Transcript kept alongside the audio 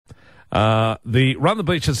The Run the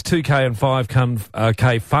Beaches 2K and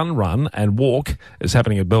 5K fun run and walk is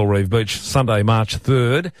happening at Bellerive Beach Sunday, March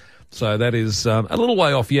 3rd. So that is a little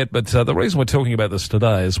way off yet, but the reason we're talking about this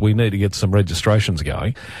today is we need to get some registrations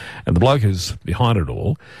going. And the bloke who's behind it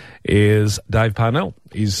all is Dave Parnell.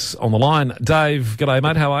 He's on the line. Dave, g'day,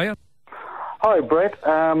 mate. How are you? Hi, Brett.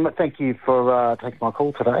 Thank you for taking my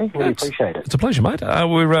call today. Really appreciate it. It's a pleasure, mate.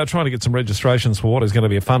 We're trying to get some registrations for what is going to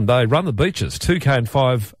be a fun day. Run the Beaches, 2K and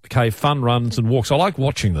 5K fun runs and walks. I like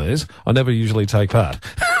watching these. I never usually take part.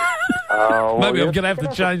 Maybe I'm going to have to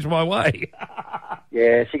change my way.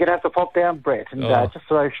 Yes, you're going to have to pop down, Brett, and just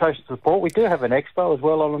to show some support. We do have an expo as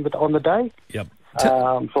well on the day. Yep.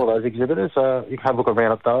 For those exhibitors, you can have a look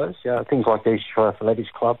around at those. Things like the East Shore Athletics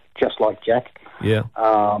Club, just like Jack. Yeah.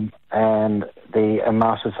 And the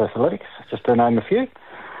Masters Athletics, just to name a few.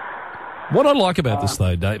 What I like about this,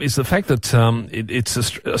 though, Dave, is the fact that it's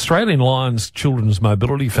Australian Lions Children's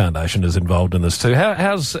Mobility Foundation is involved in this too.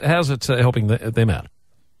 How's it helping them out?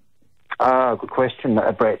 Good question,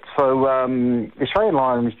 Brett. So, the Australian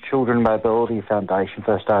Lions Children's Mobility Foundation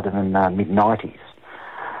first started in the mid-90s.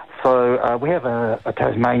 So, we have a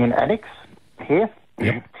Tasmanian annex here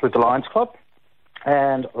through the Lions Club.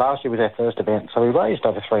 And last year was our first event, so we raised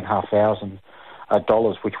over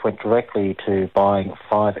 $3,500, which went directly to buying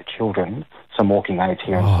 5 children some walking aids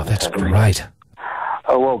here. Oh, that's great.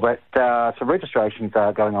 Oh, well, but so registrations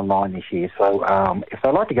are going online this year. So if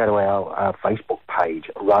they'd like to go to our Facebook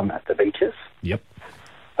page, Run at the Beaches,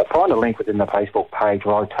 find a link within the Facebook page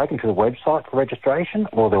where I'll take them to the website for registration,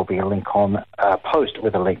 or there'll be a link on post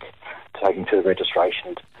with a link to take them to the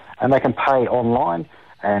registration. And they can pay online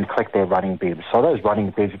and collect their running bibs. So those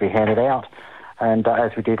running bibs will be handed out. And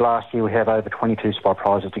as we did last year, we have over 22 spot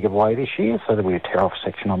prizes to give away this year. So there'll be a tear-off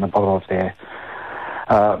section on the bottom of their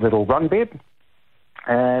little run bib.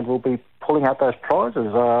 And we'll be pulling out those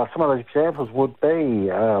prizes. Some of those examples would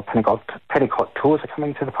be Petticoat Tours are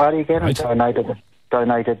coming to the party again and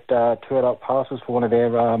donated 2 adult passes for one of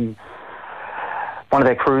their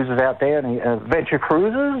cruises out there, Venture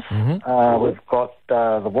Cruises. We've got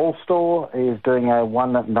the Wall Store is doing a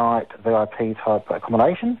one-night VIP type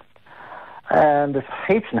accommodation. And there's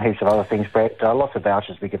heaps and heaps of other things, Brett. Lots of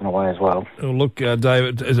vouchers to be given away as well. Well, look,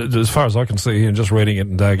 David, as far as I can see here and just reading it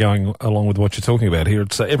and going along with what you're talking about here,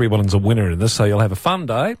 it's everyone's a winner in this, so you'll have a fun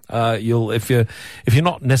day. If you're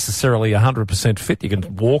not necessarily 100% fit, you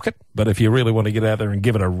can walk it, but if you really want to get out there and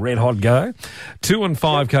give it a red-hot go, 2 and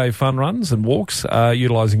 5K fun runs and walks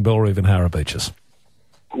utilising Bellerive and Harra Beaches.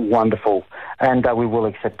 Wonderful. And we will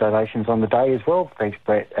accept donations on the day as well. Thanks,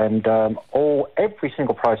 Brett. And every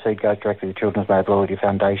single proceed goes directly to the Children's Mobility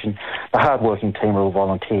Foundation. The hard-working team are all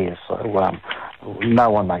volunteers, so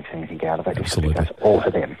no one makes anything out of it. Absolutely. It's all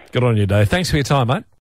for them. Good on you, Dave. Thanks for your time, mate.